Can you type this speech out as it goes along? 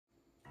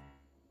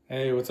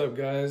Hey, what's up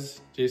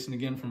guys? Jason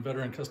again from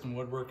Veteran Custom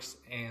Woodworks,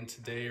 and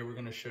today we're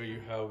going to show you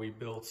how we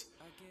built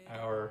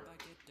our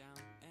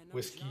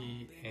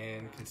whiskey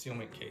and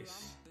concealment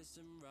case.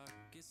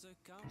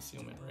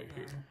 Concealment right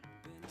here.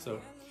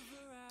 So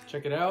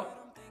check it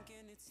out,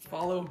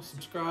 follow,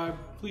 subscribe,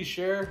 please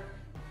share,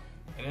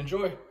 and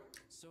enjoy.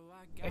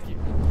 Thank you.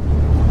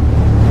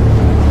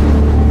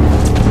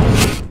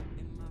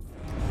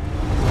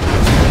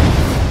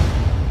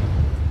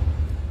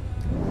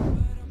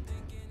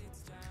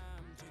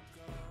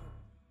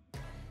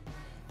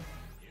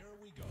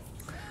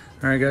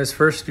 All right guys,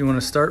 first you want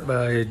to start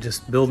by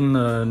just building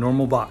a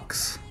normal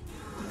box.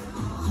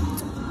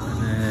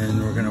 And then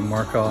we're going to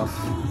mark off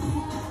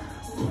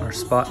our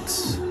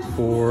spots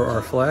for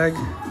our flag.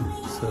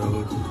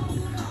 So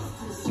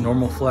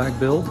normal flag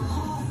build.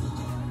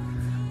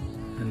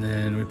 And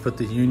then we put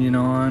the union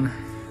on,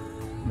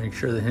 make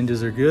sure the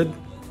hinges are good.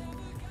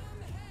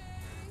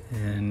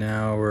 And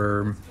now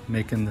we're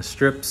making the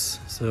strips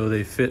so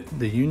they fit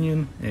the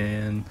union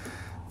and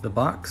the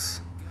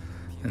box.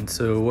 And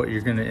so what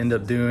you're going to end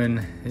up doing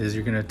is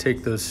you're going to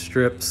take those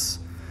strips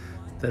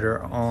that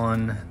are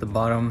on the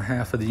bottom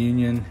half of the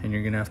union and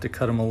you're going to have to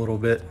cut them a little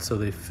bit so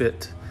they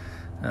fit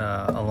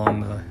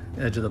along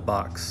the edge of the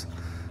box.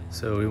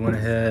 So we went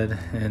ahead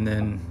and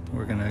then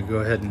we're going to go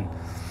ahead and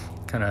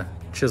kind of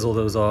chisel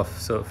those off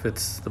so it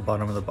fits the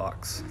bottom of the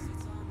box.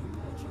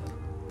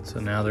 So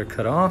now they're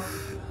cut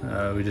off.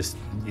 We just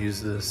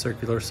use the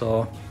circular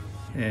saw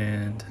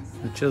and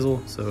the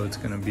chisel so it's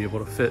going to be able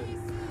to fit.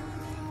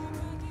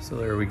 So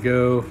there we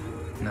go.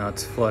 Now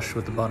it's flush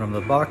with the bottom of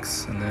the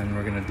box, and then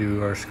we're gonna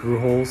do our screw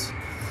holes.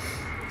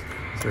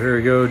 So here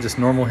we go, just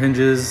normal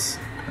hinges.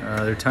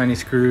 They're tiny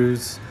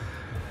screws.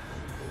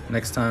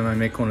 Next time I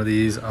make one of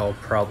these, I'll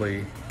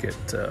probably get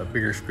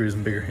bigger screws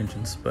and bigger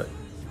hinges, but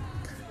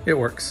it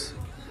works.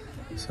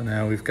 So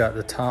now we've got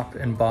the top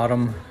and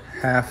bottom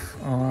half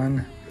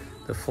on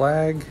the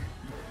flag.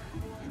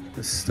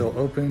 This still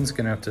opens,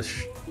 gonna have to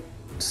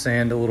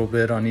sand a little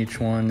bit on each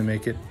one to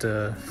make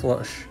it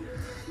flush.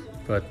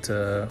 But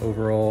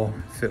overall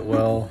fit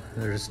well.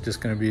 There's just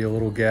going to be a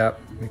little gap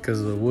because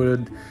of the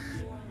wood,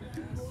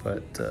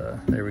 but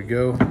there we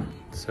go.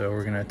 So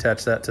we're going to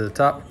attach that to the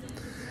top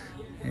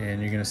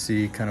and you're going to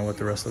see kind of what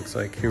the rest looks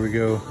like. Here we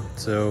go.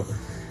 So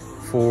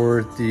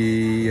for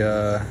the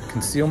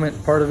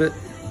concealment part of it,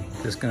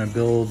 just going to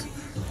build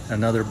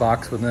another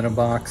box within a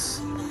box.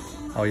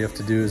 All you have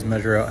to do is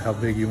measure out how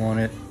big you want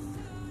it,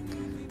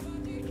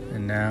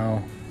 and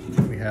now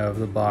we have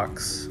the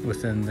box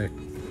within the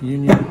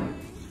union.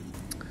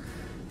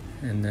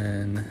 And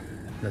then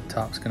the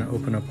top's gonna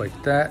open up like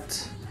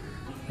that.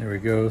 There we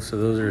go. So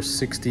those are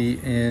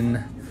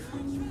 60-in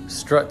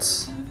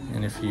struts.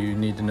 And if you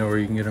need to know where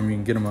you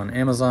can get them on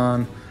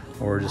Amazon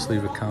or just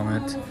leave a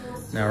comment.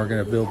 Now we're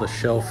gonna build a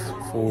shelf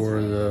for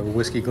the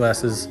whiskey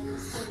glasses.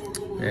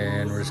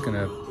 And we're just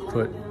gonna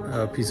put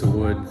a piece of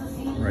wood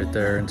right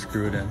there and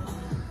screw it in.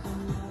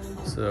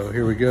 So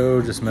here we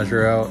go. Just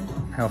measure out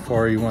how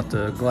far you want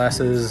the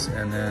glasses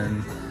and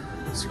then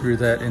screw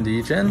that into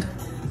each end.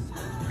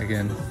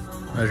 Again,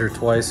 measure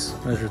twice,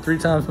 measure 3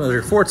 times,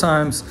 measure 4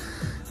 times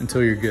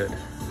until you're good.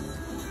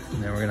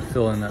 And then we're gonna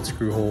fill in that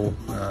screw hole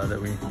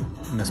that we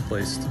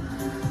misplaced.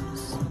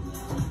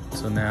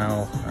 So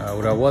now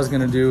what I was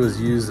gonna do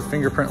is use the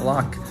fingerprint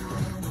lock,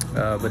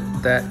 but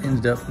that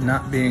ended up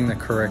not being the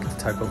correct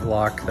type of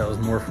lock. That was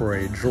more for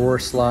a drawer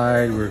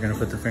slide. We were gonna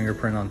put the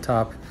fingerprint on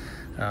top,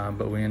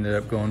 but we ended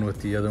up going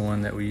with the other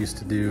one that we used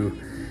to do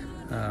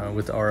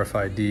with the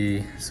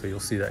RFID. So you'll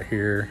see that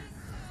here.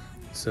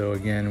 So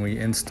again, we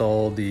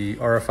installed the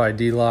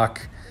RFID lock,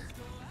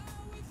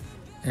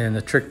 and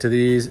the trick to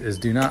these is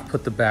do not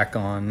put the back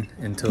on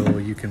until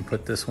you can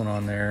put this one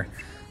on there.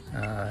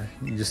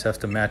 You just have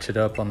to match it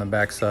up on the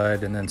back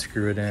side and then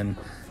screw it in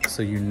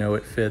so you know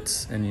it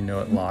fits and you know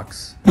it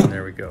locks. And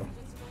there we go.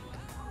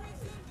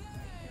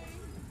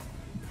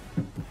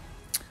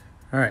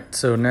 All right,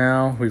 so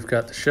now we've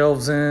got the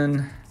shelves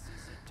in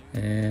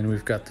and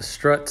we've got the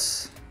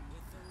struts.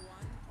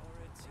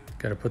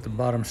 Got to put the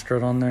bottom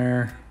strut on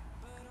there.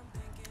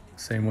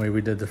 Same way we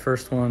did the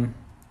first one.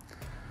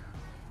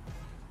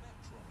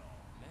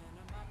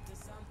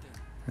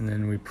 And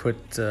then we put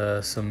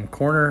some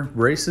corner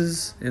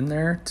braces in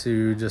there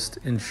to just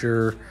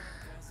ensure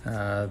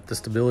the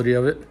stability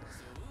of it.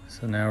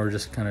 So now we're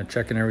just kind of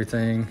checking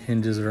everything.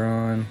 Hinges are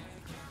on,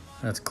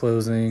 that's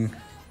closing.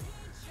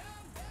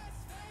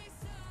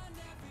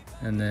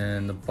 And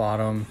then the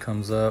bottom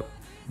comes up.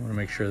 I want to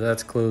make sure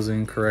that's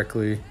closing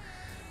correctly.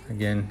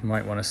 Again, you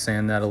might want to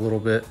sand that a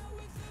little bit.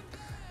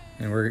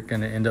 And we're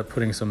gonna end up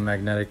putting some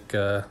magnetic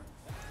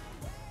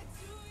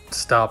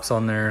stops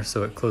on there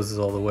so it closes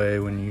all the way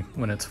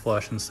when it's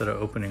flush instead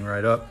of opening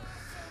right up.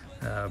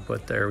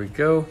 But there we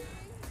go.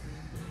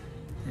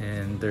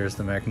 And there's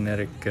the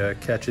magnetic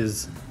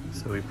catches.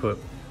 So we put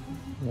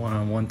one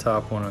on one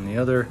top, one on the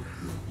other.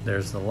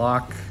 There's the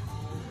lock.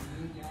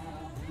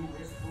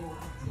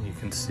 You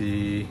can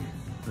see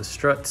the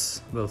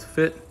struts both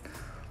fit.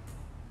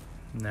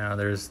 Now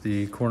there's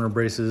the corner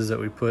braces that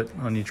we put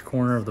on each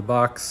corner of the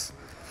box.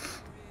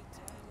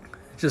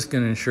 just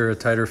going to ensure a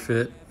tighter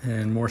fit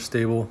and more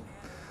stable.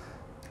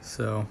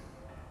 So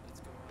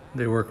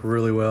they work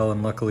really well,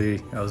 and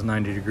luckily I was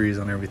 90 degrees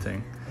on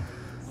everything.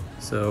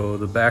 So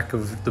the back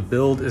of the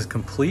build is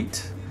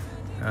complete.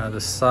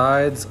 The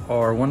sides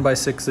are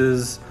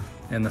 1x6s,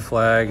 and the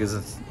flag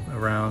is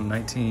around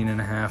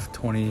 19.5,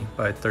 20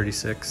 by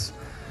 36.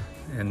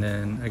 And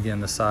then again,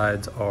 the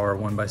sides are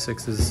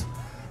 1x6s,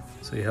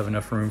 so you have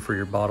enough room for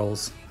your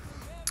bottles.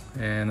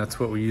 And that's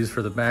what we use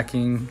for the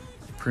backing,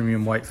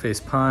 premium white face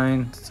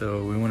pine.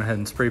 So we went ahead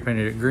and spray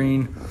painted it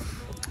green.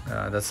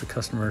 That's the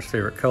customer's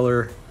favorite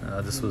color.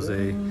 This was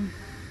a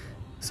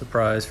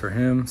surprise for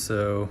him.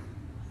 So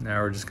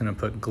now we're just gonna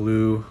put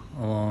glue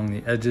along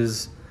the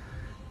edges,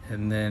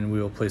 and then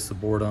we'll place the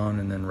board on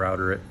and then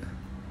router it.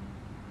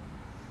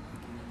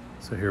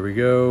 So here we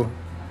go.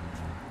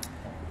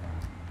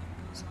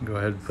 So go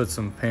ahead and put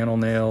some panel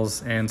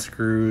nails and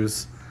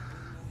screws,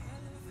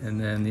 and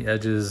then the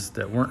edges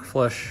that weren't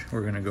flush,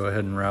 we're gonna go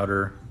ahead and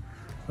router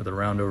with a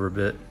round over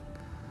bit.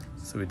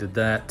 So we did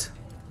that,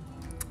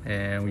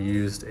 and we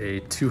used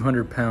a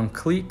 200-pound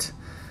cleat.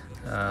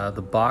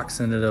 The box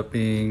ended up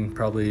being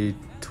probably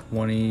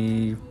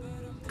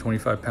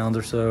 25 pounds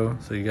or so.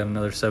 So you got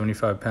another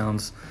 75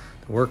 pounds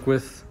to work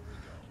with.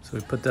 So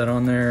we put that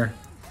on there.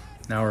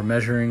 Now we're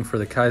measuring for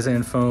the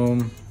Kaizen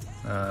foam.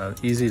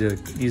 Easy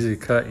to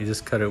cut. You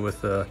just cut it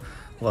with a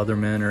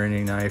Leatherman or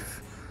any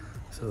knife.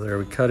 So there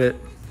we cut it.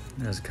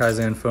 There's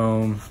Kaizen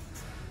foam,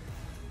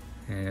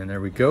 and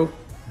there we go.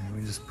 And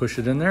we just push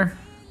it in there.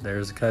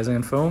 There's the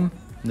Kaizen foam.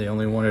 They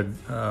only wanted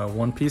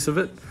one piece of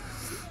it.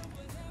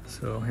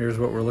 So here's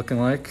what we're looking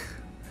like.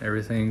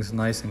 Everything's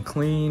nice and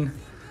clean.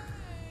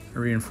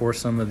 Reinforce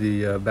some of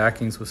the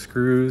backings with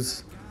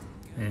screws,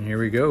 and here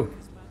we go.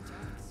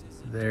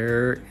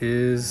 There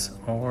is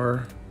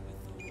our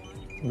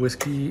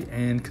whiskey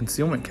and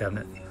concealment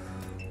cabinet.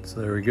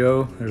 So there we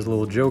go. There's a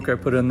little joke I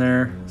put in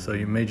there, so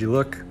you made you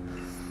look.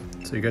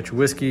 So you got your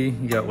whiskey,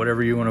 you got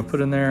whatever you want to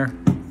put in there,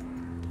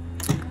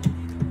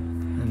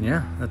 and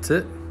yeah, that's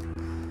it.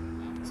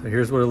 So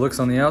here's what it looks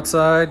on the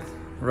outside: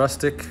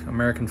 rustic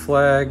American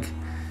flag,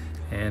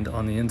 and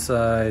on the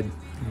inside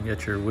you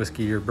get your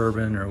whiskey or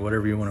bourbon or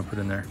whatever you want to put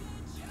in there.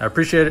 I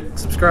appreciate it.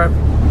 Subscribe.